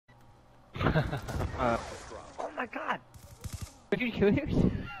Oh my god! Did you kill yours?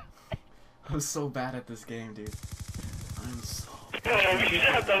 I'm so bad at this game, dude. I'm so Oh, we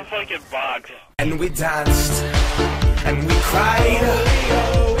shot the fucking box. And we danced, and we cried,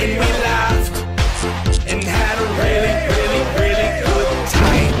 and we laughed, and had a really good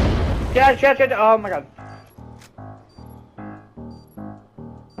time. Shit, oh my god.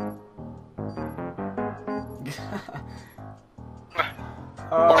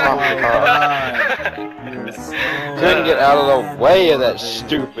 Oh my god. You're so Couldn't get out of the way of that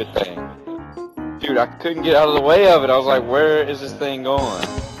stupid thing. Dude, I couldn't get out of the way of it. I was like, where is this thing going?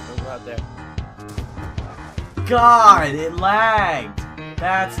 Out there. God, it lagged.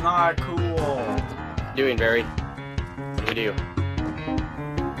 That's not cool. Doing, Barry? What do we do?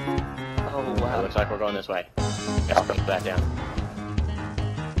 Oh wow. Looks like we're going this way. Let's put that down.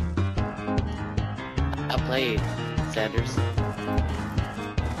 I played, Sanders.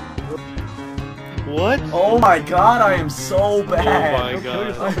 What? Oh my god, I am so bad. Oh my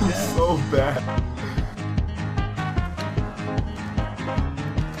god. I am so bad.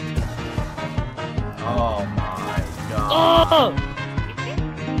 Oh my god. Oh!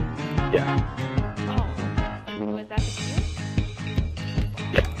 Yeah. Oh. Was that the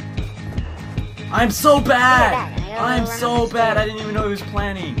cue? I'm so bad. I'm so bad. I didn't even know he was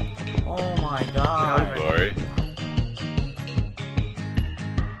planning. Oh my god. Sorry.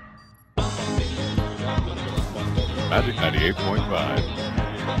 Magic 98.5.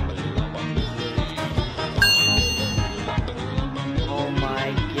 Oh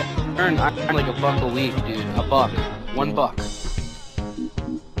my god. I'm like a buck a week, dude. A buck. $1.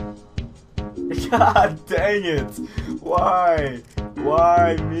 God dang it. Why?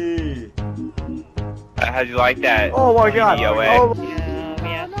 Why me? How'd you like that? Oh my god. DOA? Oh. Meow,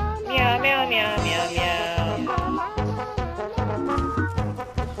 meow, meow, meow, meow, meow.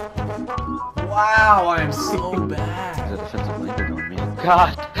 Wow, I am so bad.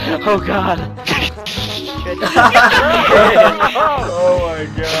 God. Oh god. Oh my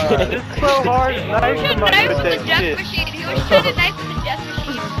god. It's so hard. Nice Shoot to the my knife with the that death shit. machine. He was shooting a knife with the death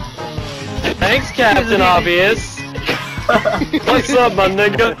machine. Thanks, Captain Obvious. What's up, my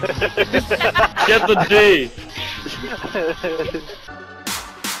nigga? Get the D.